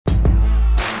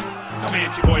Come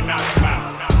at your boy, knock him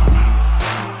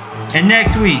out. And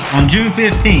next week, on June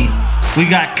 15th, we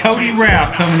got Cody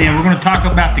Rowell coming in. We're going to talk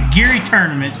about the Geary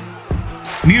Tournament,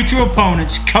 mutual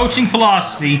opponents, coaching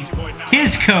philosophy,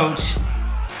 his coach,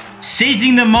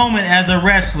 seizing the moment as a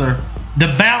wrestler,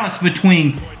 the balance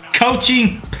between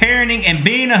coaching, parenting, and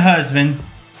being a husband,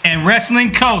 and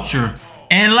wrestling culture.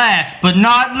 And last but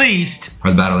not least,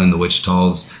 our Battle in the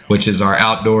Wichitas, which is our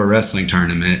outdoor wrestling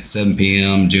tournament, 7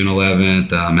 p.m. June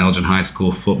 11th, Elgin High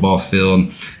School football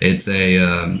field. It's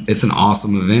an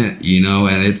awesome event, you know,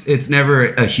 and it's never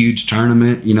a huge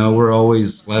tournament. You know, we're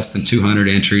always less than 200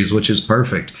 entries, which is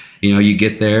perfect. You know, you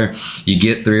get there, you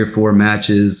get 3 or 4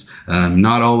 matches.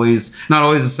 Not always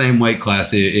the same weight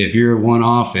class. If you're one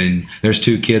off and there's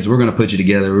 2 kids, we're going to put you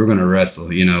together. We're going to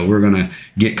wrestle. You know, we're going to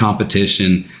get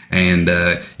competition, and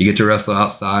you get to wrestle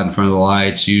outside in front of the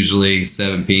lights. Usually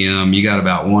 7 p.m. You got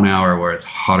about 1 hour where it's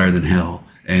hotter than hell,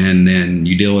 and then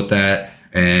you deal with that,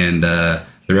 and the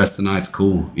rest of the night's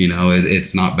cool. You know,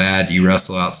 it's not bad. You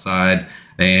wrestle outside,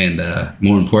 and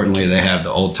more importantly, they have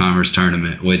the Old Timers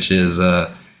Tournament, which is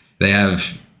they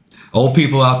have old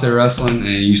people out there wrestling, and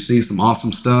you see some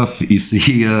awesome stuff. You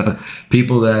see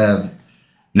people that have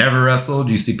never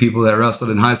wrestled. You see people that wrestled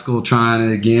in high school trying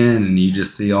it again, and you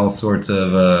just see all sorts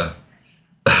of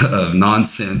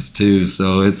nonsense too.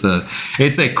 So it's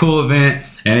a cool event,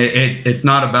 and it's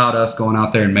not about us going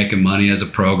out there and making money as a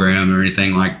program or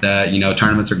anything like that. You know,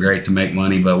 tournaments are great to make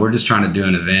money, but we're just trying to do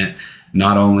an event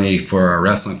not only for our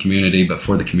wrestling community, but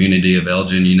for the community of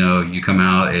Elgin. You know, you come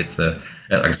out, it's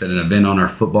like I said, an event on our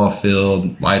football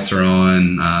field. Lights are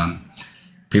on.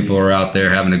 People are out there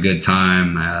having a good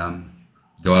time.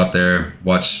 Go out there,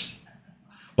 watch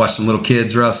some little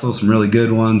kids wrestle, some really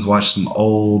good ones. Watch some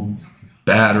old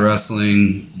bad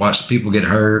wrestling. Watch people get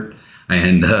hurt.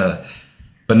 And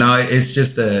but no, it's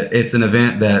an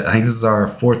event that I think this is our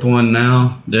 4th one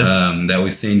now. Yeah. That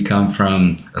we've seen come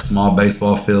from a small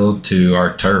baseball field to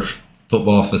our turf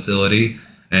football facility.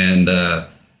 And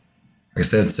like I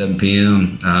said, 7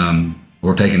 p.m.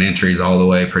 We're taking entries all the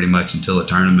way pretty much until the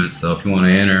tournament. So if you want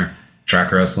to enter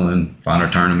track wrestling, find our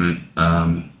tournament,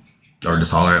 or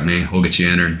just holler at me. We'll get you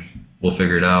entered. We'll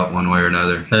figure it out one way or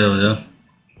another. Hell yeah.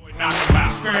 Your boy knock him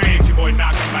out. Your boy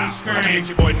knock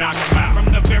him out.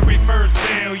 From the very first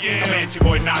bell, yeah. Come at your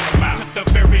boy knock him out. To the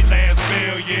very last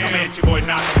bell, yeah. Come at your boy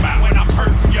knock him out. When I'm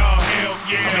hurting y'all, hell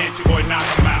yeah. Come at your boy knock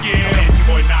him out. Yeah. Come at your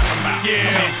boy knock him out.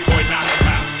 Yeah. Come at your boy knock him out.